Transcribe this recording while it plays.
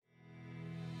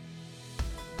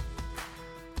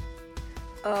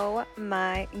Oh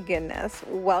my goodness.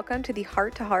 Welcome to the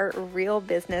Heart to Heart Real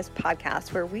Business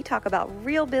podcast, where we talk about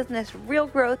real business, real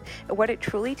growth, and what it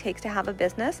truly takes to have a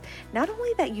business, not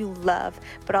only that you love,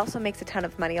 but also makes a ton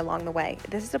of money along the way.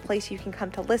 This is a place you can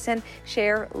come to listen,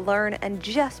 share, learn, and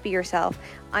just be yourself.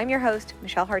 I'm your host,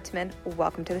 Michelle Hartzman.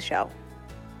 Welcome to the show.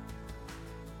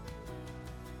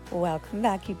 Welcome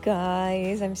back, you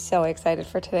guys. I'm so excited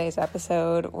for today's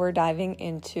episode. We're diving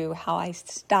into how I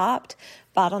stopped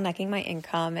bottlenecking my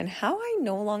income and how I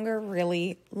no longer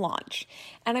really launch.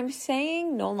 And I'm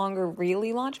saying no longer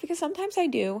really launch because sometimes I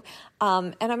do.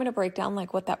 And I'm going to break down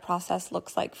like what that process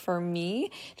looks like for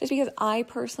me, just because I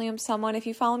personally am someone, if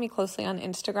you follow me closely on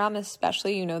Instagram,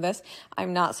 especially, you know this,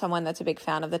 I'm not someone that's a big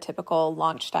fan of the typical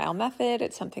launch style method.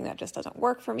 It's something that just doesn't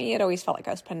work for me. It always felt like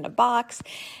I was put in a box.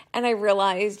 And I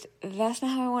realized that's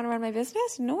not how I want to run my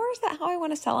business, nor is that how I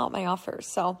want to sell out my offers.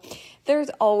 So there's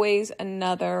always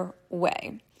another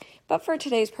way. But for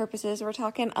today's purposes, we're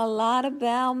talking a lot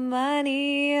about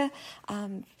money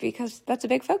because that's a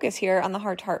big focus here on the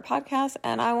Heart to Heart podcast.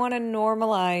 And I want to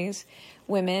normalize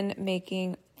women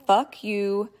making fuck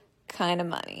you kind of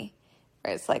money.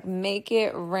 Right? It's like make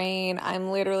it rain. I'm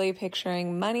literally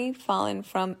picturing money falling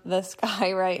from the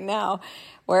sky right now.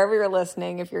 Wherever you're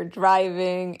listening, if you're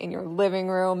driving, in your living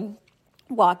room,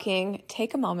 walking,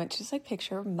 take a moment, just like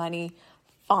picture money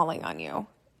falling on you.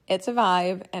 It's a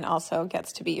vibe and also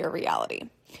gets to be your reality.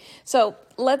 So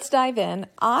let's dive in.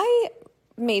 I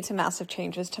made some massive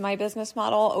changes to my business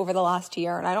model over the last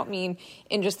year. And I don't mean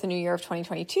in just the new year of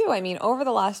 2022. I mean, over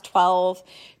the last 12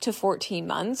 to 14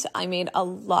 months, I made a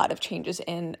lot of changes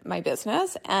in my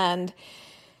business and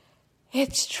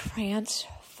it's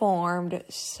transformed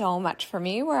so much for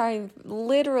me where I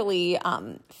literally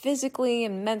physically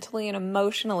and mentally and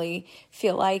emotionally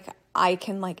feel like I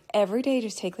can like every day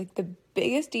just take like the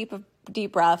biggest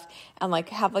deep breath and like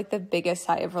have like the biggest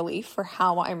sigh of relief for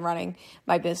how I'm running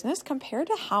my business compared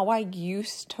to how I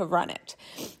used to run it.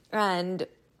 And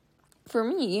for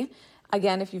me,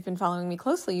 again, if you've been following me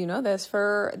closely, you know this,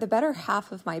 for the better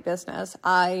half of my business,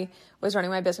 I was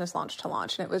running my business launch to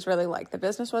launch. And it was really like the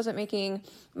business wasn't making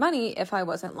money if I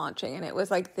wasn't launching. And it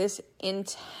was like this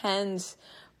intense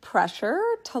pressure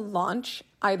to launch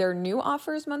either new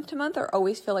offers month to month or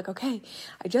always feel like, okay,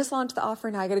 I just launched the offer.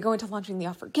 Now I got to go into launching the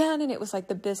offer again. And it was like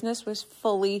the business was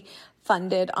fully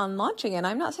funded on launching. And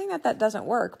I'm not saying that that doesn't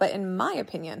work, but in my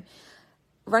opinion,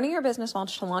 running your business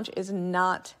launch to launch is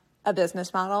not a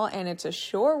business model and it's a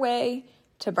sure way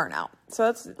to burn out. So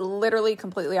that's literally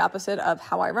completely opposite of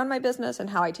how I run my business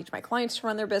and how I teach my clients to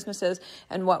run their businesses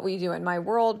and what we do in my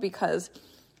world, because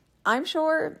I'm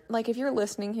sure, like, if you're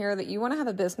listening here, that you want to have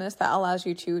a business that allows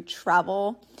you to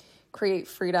travel, create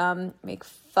freedom, make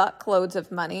fuckloads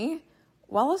of money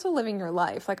while also living your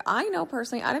life. Like, I know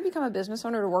personally, I didn't become a business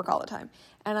owner to work all the time,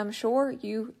 and I'm sure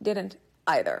you didn't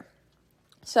either.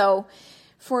 So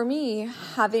for me,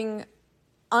 having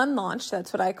unlaunched,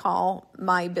 that's what I call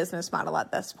my business model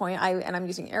at this point, and I'm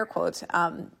using air quotes,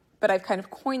 but I've kind of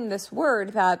coined this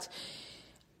word that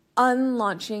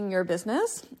unlaunching your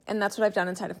business. And that's what I've done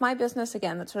inside of my business.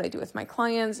 Again, that's what I do with my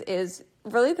clients, is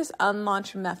really this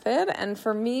unlaunch method. And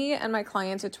for me and my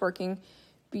clients, it's working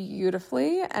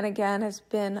beautifully. And again, has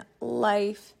been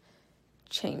life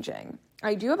changing.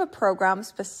 I do have a program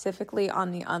specifically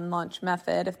on the unlaunch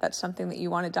method. If that's something that you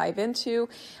want to dive into,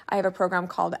 I have a program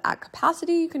called At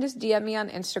Capacity. You can just DM me on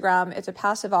Instagram. It's a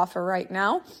passive offer right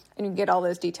now, and you can get all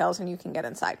those details and you can get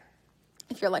inside.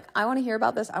 If you're like, I want to hear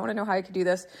about this, I want to know how I could do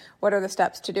this, what are the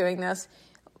steps to doing this,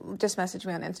 just message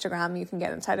me on Instagram. You can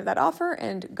get inside of that offer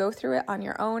and go through it on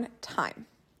your own time.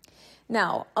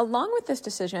 Now, along with this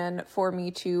decision for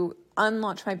me to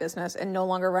unlaunch my business and no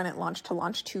longer run it launch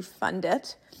to fund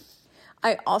it,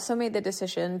 I also made the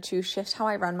decision to shift how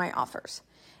I run my offers.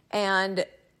 And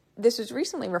this was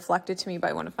recently reflected to me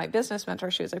by one of my business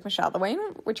mentors. She was like, Michelle, the way in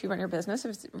which you run your business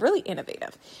is really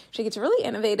innovative. She gets really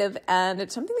innovative, and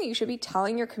it's something that you should be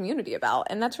telling your community about.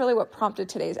 And that's really what prompted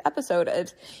today's episode,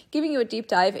 is giving you a deep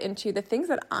dive into the things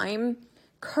that I'm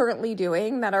currently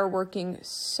doing that are working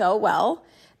so well,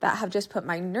 that have just put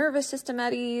my nervous system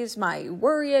at ease, my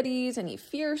worry at ease, any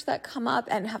fears that come up,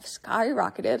 and have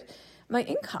skyrocketed my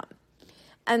income.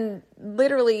 And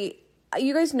literally,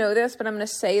 you guys know this, but I'm going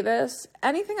to say this.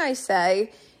 Anything I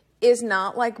say is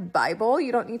not like Bible.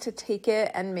 You don't need to take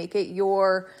it and make it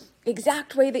your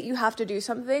exact way that you have to do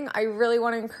something. I really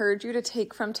want to encourage you to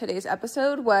take from today's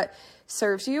episode what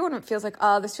serves you, and it feels like,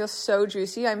 oh, this feels so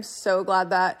juicy. I'm so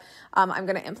glad that I'm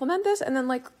going to implement this, and then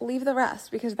like leave the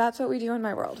rest, because that's what we do in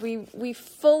my world. We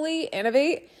fully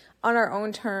innovate on our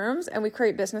own terms, and we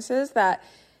create businesses that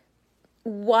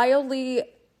wildly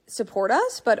support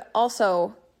us, but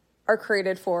also are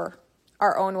created for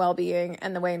our own well-being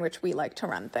and the way in which we like to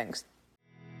run things.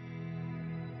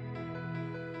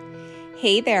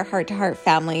 Hey there, Heart to Heart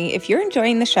family. If you're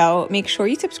enjoying the show, make sure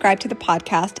you subscribe to the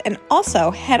podcast and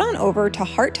also head on over to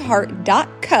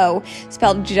hearttoheart.co,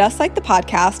 spelled just like the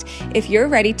podcast, if you're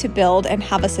ready to build and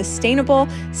have a sustainable,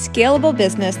 scalable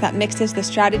business that mixes the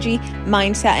strategy,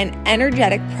 mindset, and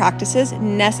energetic practices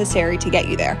necessary to get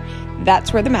you there.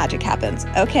 That's where the magic happens.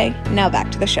 Okay, now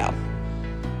back to the show.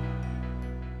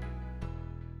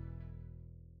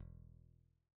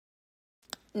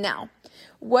 Now,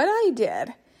 what I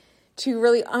did to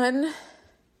really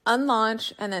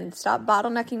unlaunch and then stop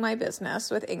bottlenecking my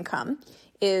business with income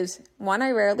is, one,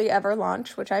 I rarely ever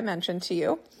launch, which I mentioned to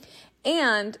you,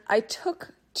 and I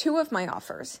took 2 of my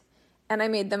offers and I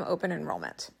made them open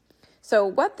enrollment. So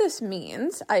what this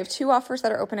means, I have 2 offers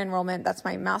that are open enrollment. That's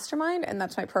my mastermind and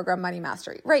that's my program, Money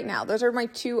Mastery. Right now, those are my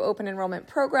 2 open enrollment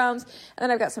programs. And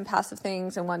then I've got some passive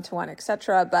things and one-to-one,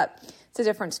 etc. But it's a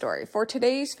different story. For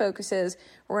today's focuses,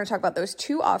 we're going to talk about those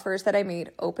 2 offers that I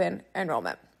made open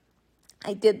enrollment.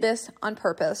 I did this on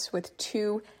purpose with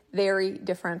 2 very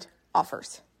different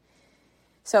offers.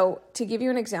 So to give you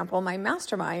an example, my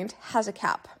mastermind has a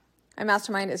cap. My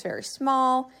mastermind is very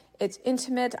small. It's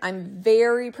intimate. I'm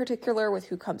very particular with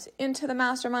who comes into the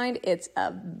mastermind. It's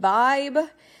a vibe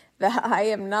that I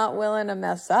am not willing to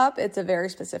mess up. It's a very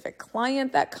specific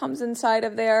client that comes inside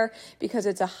of there because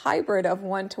it's a hybrid of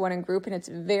one-to-one and group, and it's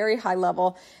very high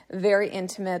level, very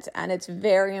intimate, and it's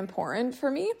very important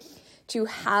for me to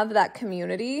have that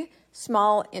community,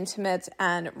 small, intimate,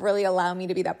 and really allow me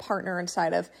to be that partner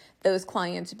inside of those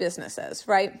clients' businesses,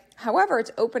 right? However, it's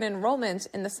open enrollment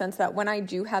in the sense that when I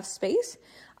do have space,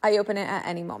 I open it at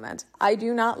any moment. I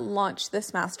do not launch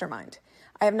this mastermind.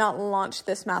 I have not launched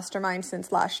this mastermind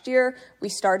since last year. We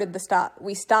stopped the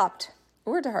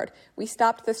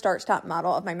start-stop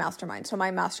model of my mastermind. So my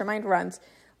mastermind runs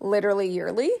literally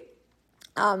yearly.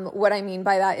 What I mean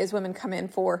by that is women come in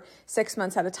for 6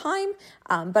 months at a time,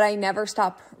 but I never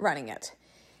stop running it.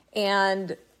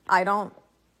 And I don't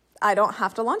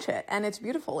have to launch it. And it's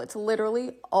beautiful. It's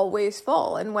literally always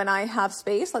full. And when I have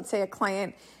space, let's say a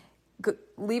client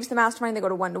leaves the mastermind, they go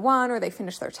to one-to-one or they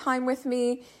finish their time with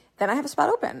me, then I have a spot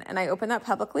open and I open that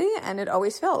publicly and it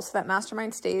always fills. So that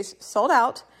mastermind stays sold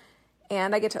out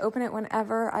and I get to open it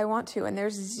whenever I want to. And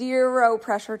there's zero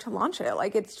pressure to launch it.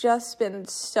 Like, it's just been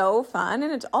so fun.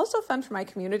 And it's also fun for my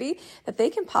community that they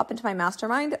can pop into my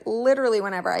mastermind literally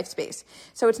whenever I have space.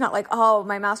 So it's not like, oh,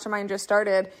 my mastermind just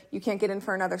started, you can't get in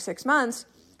for another 6 months.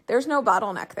 There's no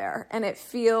bottleneck there. And it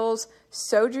feels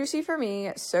so juicy for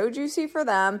me, so juicy for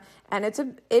them. And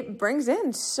it brings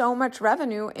in so much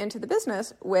revenue into the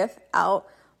business without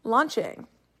launching.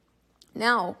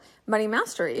 Now, Money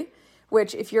Mastery,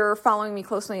 which if you're following me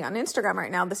closely on Instagram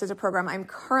right now, this is a program I'm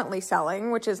currently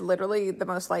selling, which is literally the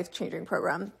most life-changing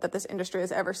program that this industry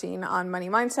has ever seen on money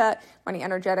mindset, money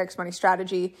energetics, money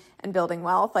strategy, and building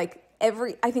wealth. I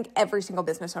think every single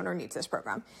business owner needs this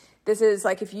program. This is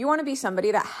like, if you want to be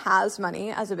somebody that has money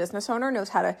as a business owner, knows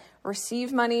how to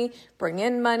receive money, bring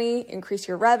in money, increase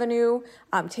your revenue,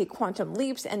 take quantum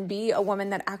leaps, and be a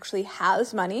woman that actually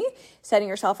has money, setting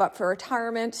yourself up for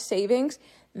retirement, savings,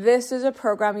 this is a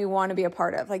program you want to be a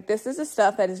part of. Like, this is the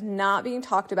stuff that is not being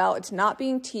talked about. It's not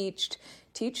being teached.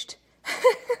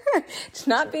 It's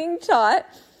not being taught.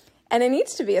 And it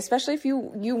needs to be, especially if you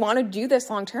want to do this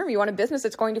long term. You want a business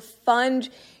that's going to fund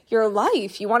your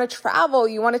life. You want to travel.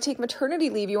 You want to take maternity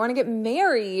leave. You want to get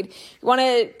married. You want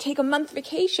to take a month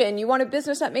vacation. You want a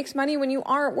business that makes money when you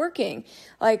aren't working.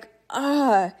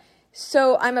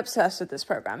 So I'm obsessed with this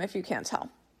program, if you can't tell.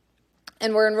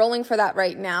 And we're enrolling for that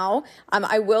right now.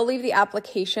 I will leave the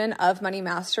application of Money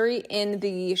Mastery in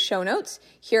the show notes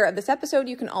here of this episode.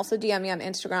 You can also DM me on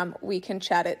Instagram. We can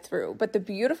chat it through. But the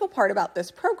beautiful part about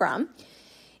this program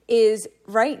is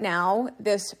right now,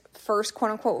 this first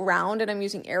quote unquote round, and I'm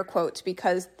using air quotes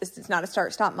because this is not a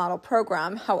start-stop model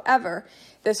program. However,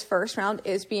 this first round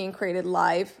is being created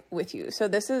live with you. So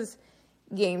this is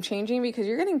game changing because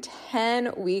you're getting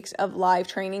 10 weeks of live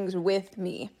trainings with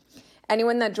me.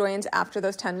 Anyone that joins after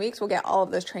those 10 weeks will get all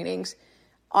of those trainings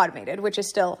automated, which is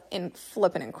still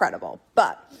flippin' incredible.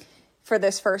 But for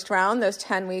this first round, those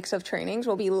 10 weeks of trainings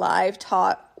will be live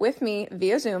taught with me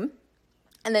via Zoom.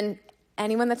 And then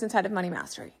anyone that's inside of Money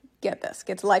Mastery,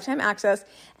 gets lifetime access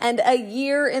and a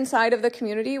year inside of the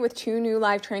community with 2 new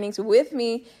live trainings with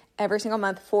me every single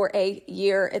month for a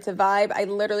year. It's a vibe. I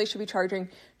literally should be charging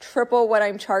triple what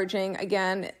I'm charging.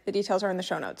 Again, the details are in the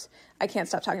show notes. I can't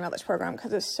stop talking about this program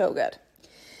because it's so good.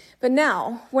 But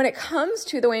now, when it comes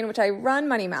to the way in which I run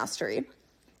Money Mastery,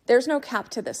 there's no cap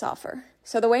to this offer.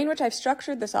 So the way in which I've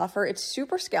structured this offer, it's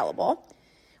super scalable,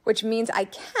 which means I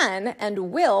can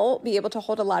and will be able to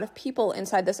hold a lot of people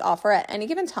inside this offer at any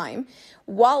given time,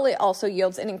 while it also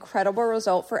yields an incredible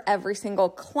result for every single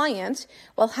client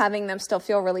while having them still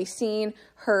feel really seen,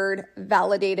 heard,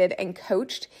 validated, and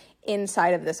coached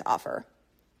inside of this offer.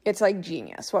 It's like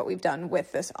genius what we've done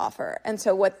with this offer. And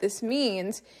so what this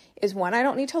means is, one, I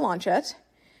don't need to launch it,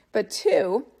 but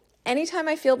two, anytime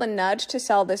I feel the nudge to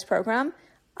sell this program,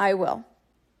 I will.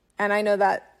 And I know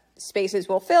that spaces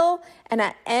will fill, and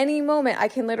at any moment I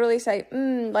can literally say,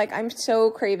 like, I'm so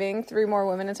craving 3 more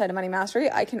women inside of Money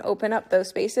Mastery. I can open up those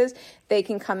spaces. They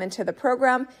can come into the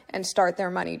program and start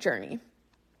their money journey.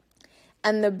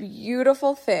 And the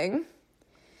beautiful thing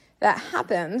that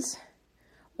happens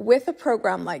with a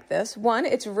program like this, 1,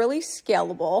 it's really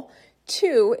scalable.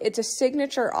 2, it's a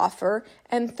signature offer.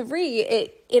 And 3,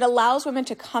 it allows women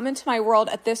to come into my world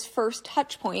at this first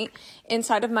touch point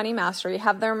inside of Money Mastery,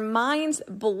 have their minds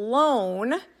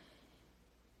blown,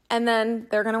 and then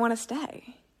they're going to want to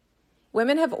stay.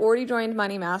 Women have already joined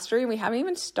Money Mastery. We haven't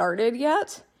even started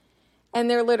yet. And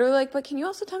they're literally like, but can you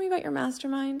also tell me about your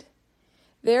mastermind?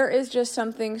 There is just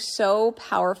something so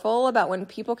powerful about when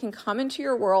people can come into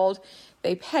your world,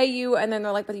 they pay you, and then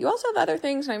they're like, but you also have other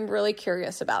things, and I'm really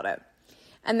curious about it.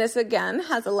 And this, again,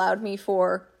 has allowed me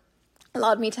to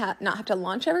not have to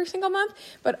launch every single month,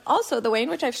 but also the way in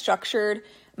which I've structured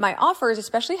my offers,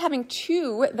 especially having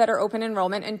 2 that are open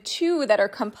enrollment and 2 that are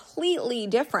completely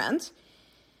different,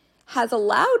 has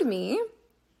allowed me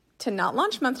to not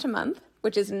launch month to month,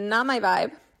 which is not my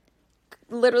vibe.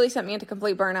 Literally sent me into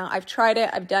complete burnout. I've tried it.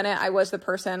 I've done it. I was the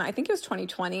person, I think it was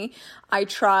 2020. I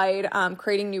tried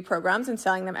creating new programs and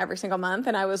selling them every single month.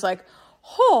 And I was like,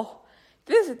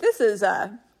 this is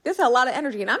a lot of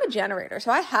energy, and I'm a generator, so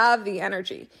I have the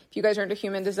energy. If you guys are into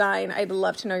human design, I'd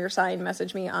love to know your sign.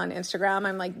 Message me on Instagram.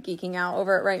 I'm like geeking out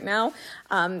over it right now,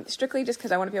 strictly just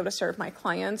because I want to be able to serve my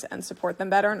clients and support them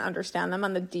better and understand them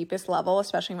on the deepest level,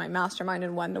 especially my mastermind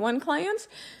and one-to-one clients.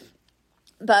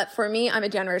 But for me, I'm a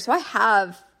generator, so I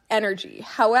have energy.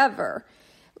 However,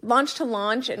 launch to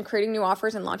launch and creating new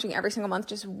offers and launching every single month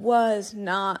just was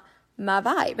not my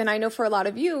vibe. And I know for a lot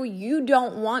of you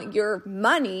don't want your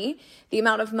money, the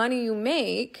amount of money you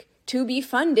make, to be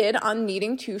funded on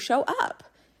needing to show up.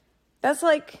 That's a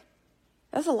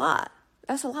lot.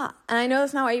 That's a lot. And I know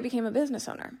that's not why you became a business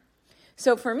owner.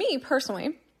 So for me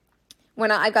personally, when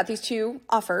I've got these 2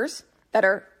 offers that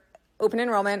are open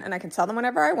enrollment and I can sell them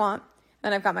whenever I want,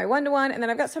 then I've got my one-to-one, and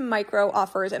then I've got some micro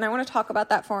offers. And I want to talk about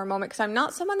that for a moment because I'm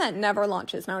not someone that never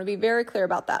launches. And I want to be very clear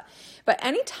about that. But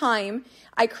anytime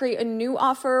I create a new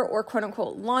offer or quote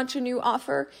unquote launch a new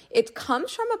offer, it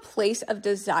comes from a place of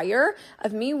desire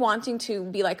of me wanting to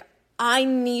be like, I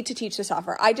need to teach this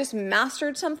offer. I just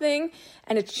mastered something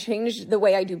and it's changed the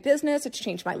way I do business. It's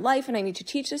changed my life and I need to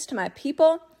teach this to my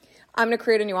people. I'm going to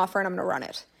create a new offer and I'm going to run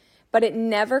it. But it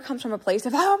never comes from a place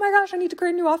of, oh my gosh, I need to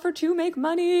create a new offer to make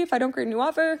money. If I don't create a new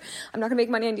offer, I'm not gonna make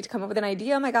money. I need to come up with an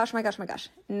idea. Oh my gosh.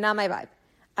 Not my vibe.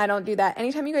 I don't do that.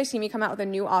 Anytime you guys see me come out with a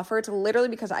new offer, it's literally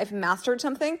because I've mastered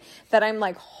something that I'm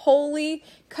like, holy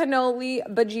cannoli,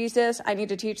 bejesus, I need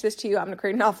to teach this to you. I'm going to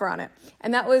create an offer on it.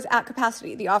 And that was At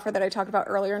Capacity, the offer that I talked about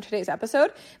earlier in today's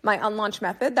episode, my unlaunch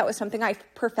method. That was something I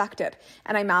perfected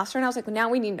and I mastered. And I was like, well, now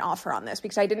we need an offer on this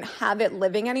because I didn't have it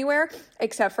living anywhere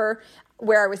except for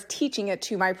where I was teaching it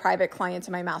to my private clients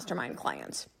and my mastermind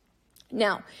clients.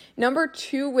 Now, number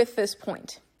 2 with this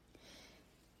point,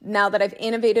 now that I've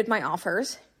innovated my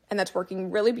offers and that's working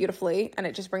really beautifully and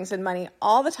it just brings in money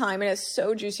all the time and it's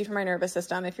so juicy for my nervous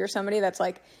system. If you're somebody that's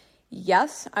like,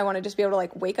 yes, I want to just be able to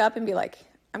like wake up and be like,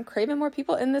 I'm craving more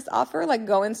people in this offer, like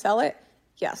go and sell it.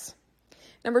 Yes.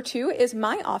 Number 2 is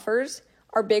my offers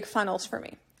are big funnels for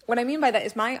me. What I mean by that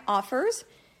is my offers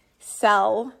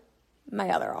sell my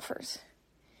other offers.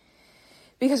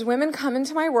 Because women come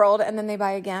into my world and then they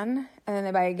buy again, and then they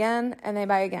buy again, and they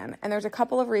buy again. And there's a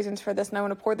couple of reasons for this, and I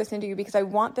want to pour this into you because I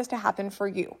want this to happen for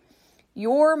you.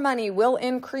 Your money will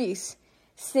increase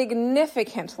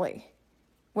significantly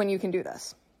when you can do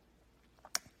this.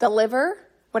 Deliver,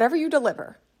 whatever you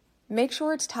deliver, make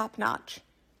sure it's top notch.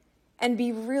 And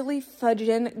be really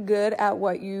fudging good at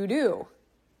what you do.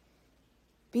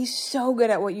 Be so good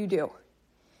at what you do.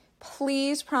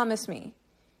 Please promise me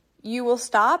you will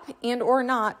stop and or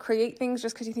not create things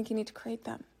just because you think you need to create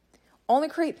them. Only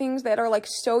create things that are like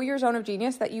so your zone of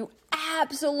genius that you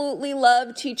absolutely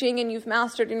love teaching and you've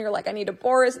mastered and you're like, I need to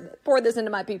pour this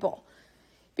into my people.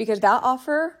 Because that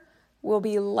offer will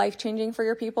be life-changing for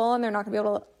your people and they're not going to be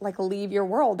able to like leave your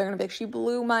world. They're going to be like, she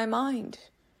blew my mind.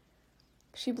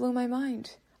 She blew my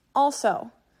mind.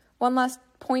 Also, one last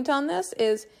point on this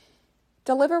is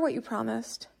Deliver what you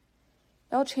promised.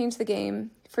 That'll change the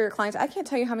game for your clients. I can't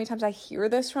tell you how many times I hear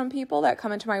this from people that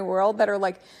come into my world that are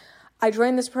like, I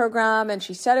joined this program and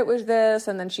she said it was this,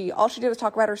 and then all she did was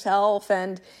talk about herself.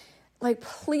 And like,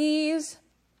 please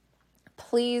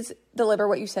deliver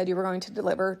what you said you were going to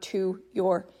deliver to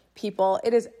your people.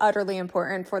 It is utterly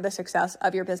important for the success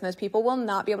of your business. People will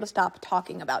not be able to stop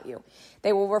talking about you.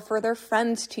 They will refer their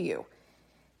friends to you.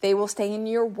 They will stay in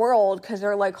your world because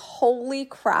they're like, holy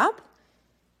crap,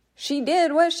 she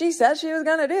did what she said she was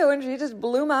going to do and she just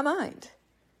blew my mind.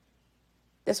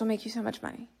 This will make you so much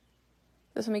money.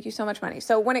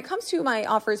 So when it comes to my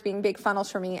offers being big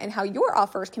funnels for me and how your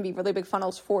offers can be really big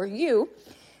funnels for you,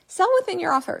 sell within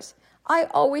your offers. I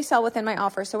always sell within my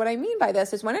offers. So what I mean by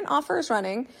this is when an offer is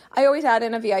running, I always add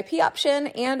in a VIP option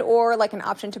and or like an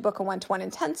option to book a one-to-one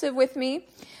intensive with me.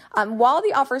 While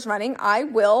the offer is running, I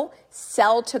will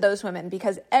sell to those women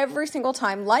because every single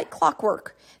time, like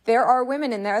clockwork, there are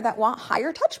women in there that want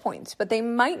higher touch points, but they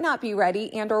might not be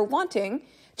ready and or wanting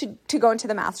to go into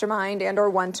the mastermind and or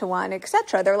one-to-one,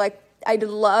 etc. They're like, I'd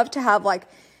love to have like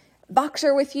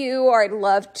Boxer with you, or I'd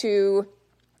love to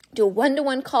do a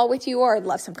one-to-one call with you, or I'd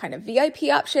love some kind of VIP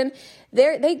option.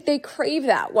 They crave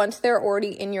that once they're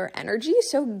already in your energy,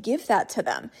 so give that to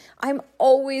them. I'm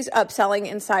always upselling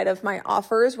inside of my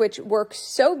offers, which works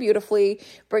so beautifully,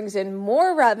 brings in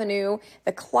more revenue.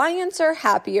 The clients are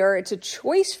happier. It's a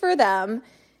choice for them.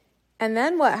 And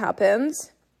then what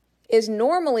happens is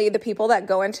normally the people that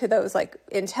go into those like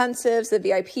intensives, the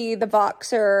VIP, the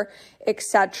Voxer,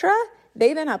 etc.,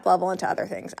 they then up level into other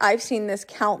things. I've seen this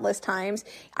countless times.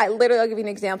 I'll give you an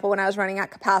example. When I was running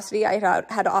at capacity, I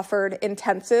had offered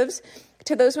intensives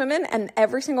to those women, and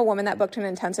every single woman that booked an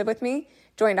intensive with me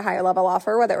joined a higher level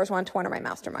offer, whether it was one-to-one or my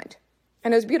mastermind.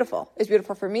 And it was beautiful. It was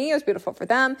beautiful for me. It was beautiful for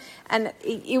them. And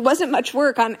it wasn't much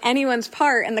work on anyone's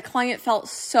part. And the client felt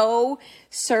so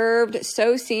served,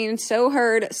 so seen, so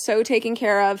heard, so taken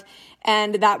care of.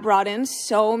 And that brought in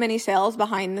so many sales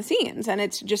behind the scenes. And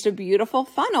it's just a beautiful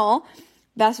funnel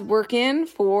that's working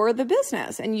for the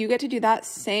business. And you get to do that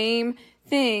same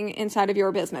thing inside of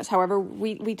your business. However,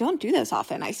 we don't do this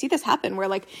often. I see this happen where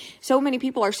like so many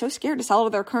people are so scared to sell to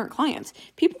their current clients.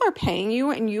 People are paying you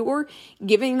and you're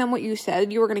giving them what you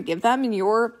said you were going to give them, and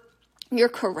your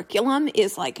curriculum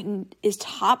is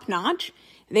top notch.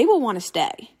 They will want to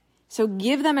stay. So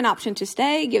give them an option to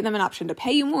stay, give them an option to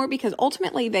pay you more, because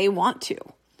ultimately they want to.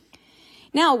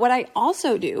 Now, what I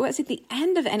also do is at the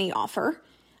end of any offer,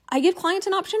 I give clients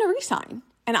an option to re-sign.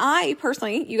 And I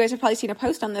personally, you guys have probably seen a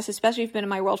post on this, especially if you've been in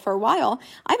my world for a while,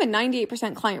 I have a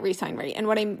 98% client re-sign rate. And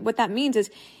what that means is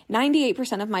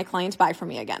 98% of my clients buy from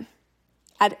me again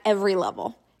at every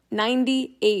level.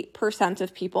 98%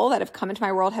 of people that have come into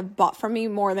my world have bought from me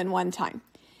more than one time.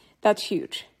 That's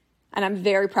huge. And I'm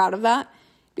very proud of that,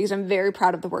 because I'm very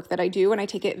proud of the work that I do, and I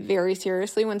take it very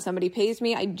seriously. When somebody pays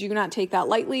me, I do not take that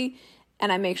lightly,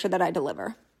 and I make sure that I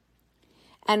deliver.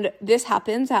 And this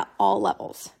happens at all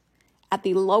levels, at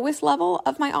the lowest level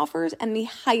of my offers and the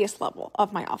highest level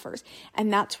of my offers.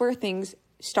 And that's where things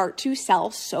start to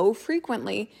sell so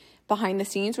frequently behind the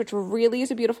scenes, which really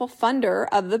is a beautiful funder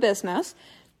of the business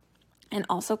and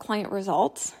also client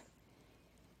results.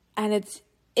 And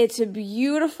it's a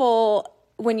beautiful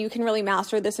when you can really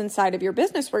master this inside of your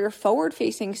business, where you're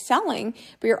forward-facing selling,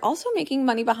 but you're also making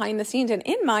money behind the scenes. And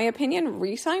in my opinion,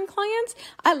 re-sign clients,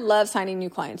 I love signing new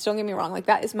clients. Don't get me wrong. Like,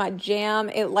 that is my jam.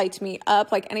 It lights me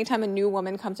up. Like, anytime a new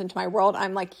woman comes into my world,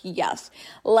 I'm like, yes,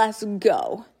 let's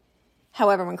go.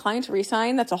 However, when clients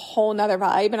re-sign, that's a whole nother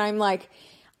vibe. And I'm like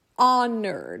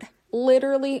honored,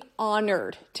 literally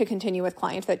honored to continue with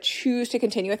clients that choose to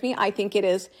continue with me. I think it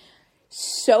is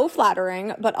so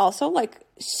flattering, but also like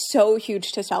so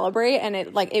huge to celebrate. And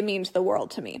it means the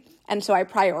world to me. And so I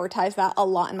prioritize that a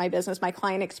lot in my business. My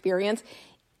client experience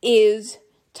is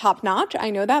top notch. I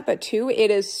know that, but two, it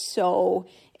is so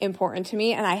important to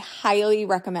me. And I highly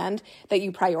recommend that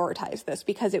you prioritize this,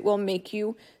 because it will make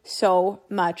you so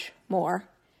much more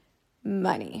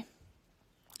money.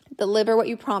 Deliver what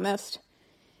you promised,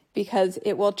 because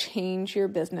it will change your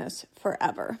business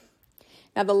forever.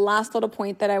 Now, the last little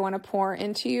point that I want to pour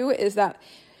into you is that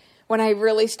when I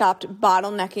really stopped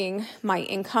bottlenecking my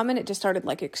income and it just started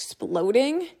like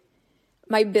exploding,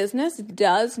 my business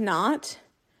does not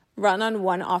run on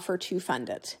one offer to fund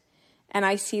it. And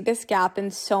I see this gap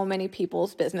in so many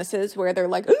people's businesses where they're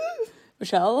like,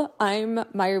 Michelle,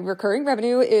 my recurring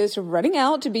revenue is running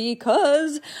out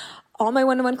because all my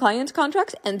one-to-one clients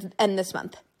contracts end this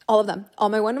month. All of them. All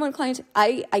my one-to-one clients,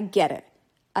 I get it.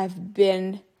 I've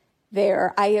been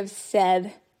there. I have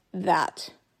said that.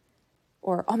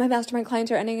 Or all my mastermind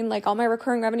clients are ending and like all my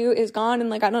recurring revenue is gone and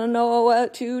like I don't know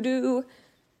what to do.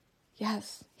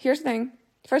 Yes. Here's the thing.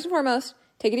 First and foremost,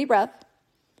 take a deep breath.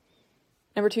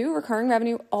 Number 2, recurring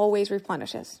revenue always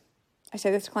replenishes. I say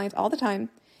this to clients all the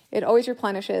time. It always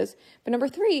replenishes. But number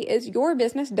 3 is your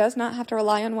business does not have to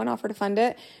rely on one offer to fund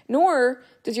it, nor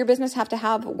does your business have to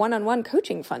have one-on-one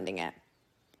coaching funding it.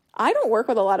 I don't work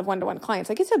with a lot of one-to-one clients.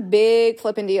 Like, it's a big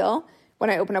flipping deal when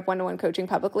I open up one-to-one coaching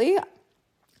publicly.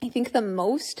 I think the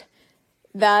most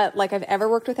that like I've ever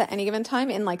worked with at any given time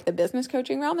in like the business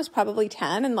coaching realm is probably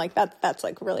 10. And like that's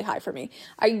like really high for me.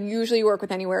 I usually work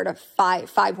with anywhere to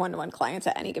five one-to-one clients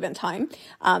at any given time.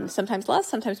 Sometimes less,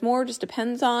 sometimes more, just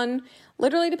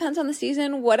literally depends on the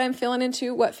season, what I'm feeling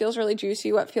into, what feels really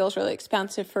juicy, what feels really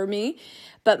expensive for me.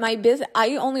 But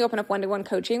I only open up one-to-one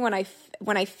coaching when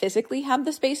I physically have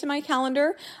the space in my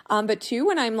calendar. But 2,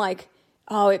 when I'm like,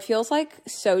 oh, it feels like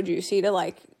so juicy to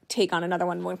like take on another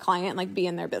one-to-one client and like be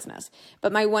in their business.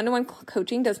 But my one-to-one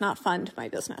coaching does not fund my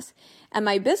business. And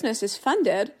my business is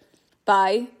funded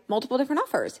by multiple different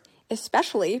offers,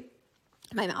 especially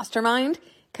my mastermind,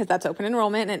 because that's open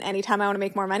enrollment. And anytime I want to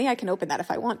make more money, I can open that if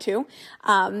I want to.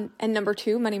 And number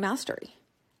 2, money mastery.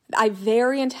 I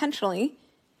very intentionally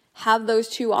have those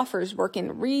 2 offers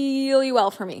working really well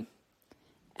for me.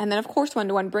 And then of course,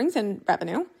 one-to-one brings in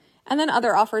revenue, and then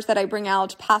other offers that I bring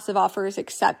out, passive offers,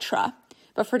 etc.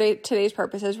 But for today's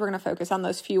purposes, we're going to focus on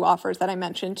those few offers that I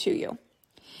mentioned to you.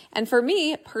 And for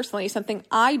me personally, something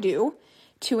I do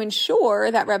to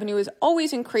ensure that revenue is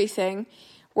always increasing,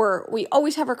 where we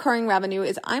always have recurring revenue,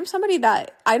 is I'm somebody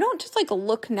that I don't just like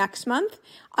look next month.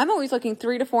 I'm always looking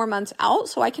 3 to 4 months out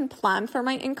so I can plan for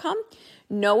my income,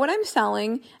 know what I'm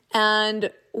selling, and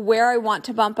where I want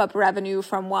to bump up revenue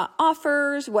from what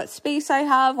offers, what space I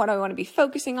have, what I want to be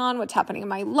focusing on, what's happening in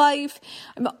my life.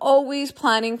 I'm always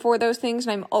planning for those things,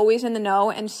 and I'm always in the know.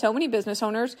 And so many business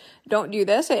owners don't do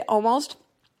this. It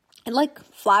like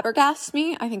flabbergasts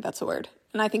me. I think that's the word.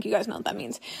 And I think you guys know what that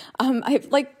means.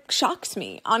 It like shocks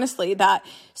me, honestly, that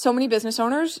so many business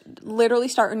owners literally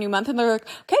start a new month and they're like,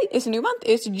 okay, it's a new month.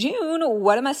 It's June.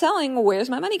 What am I selling? Where's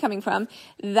my money coming from?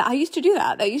 I used to do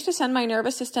that. I used to send my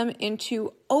nervous system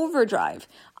into overdrive.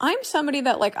 I'm somebody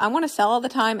that like, I want to sell all the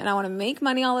time and I want to make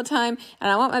money all the time. And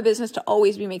I want my business to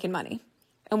always be making money.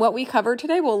 And what we covered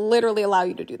today will literally allow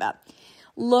you to do that.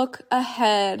 Look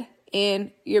ahead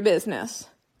in your business.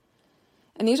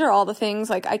 And these are all the things,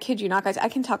 like, I kid you not, guys, I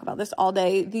can talk about this all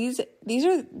day. These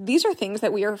are things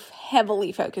that we are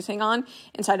heavily focusing on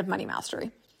inside of Money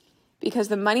Mastery, because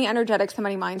the money energetics, the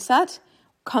money mindset,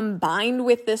 combined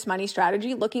with this money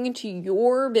strategy, looking into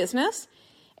your business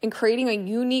and creating a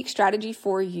unique strategy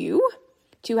for you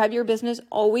to have your business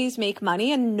always make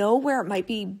money and know where it might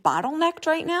be bottlenecked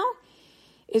right now,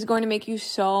 is going to make you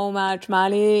so much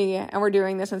money. And we're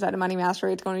doing this inside of Money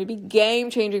Mastery. It's going to be game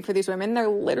changing for these women. They're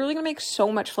literally going to make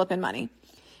so much flipping money.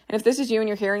 And if this is you and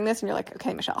you're hearing this and you're like,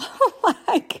 okay, Michelle,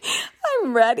 like,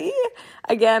 I'm ready.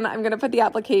 Again, I'm going to put the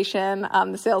application,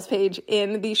 the sales page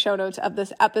in the show notes of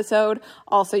this episode.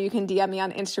 Also, you can DM me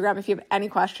on Instagram if you have any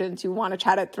questions, you want to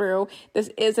chat it through. This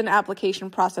is an application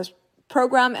process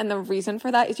program. And the reason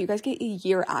for that is you guys get a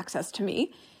year access to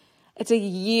me. It's a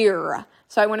year.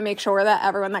 So I want to make sure that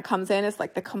everyone that comes in is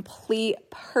like the complete,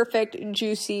 perfect,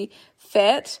 juicy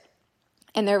fit,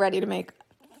 and they're ready to make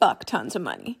fuck tons of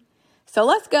money. So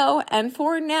let's go. And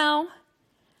for now,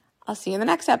 I'll see you in the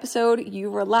next episode.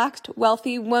 You relaxed,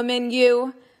 wealthy woman,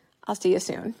 you. I'll see you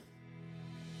soon.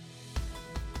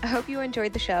 I hope you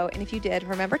enjoyed the show. And if you did,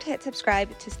 remember to hit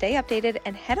subscribe to stay updated,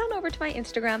 and head on over to my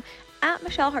Instagram at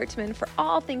Michelle Hartzman for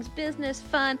all things business,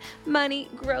 fun, money,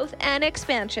 growth, and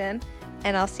expansion.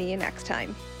 And I'll see you next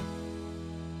time.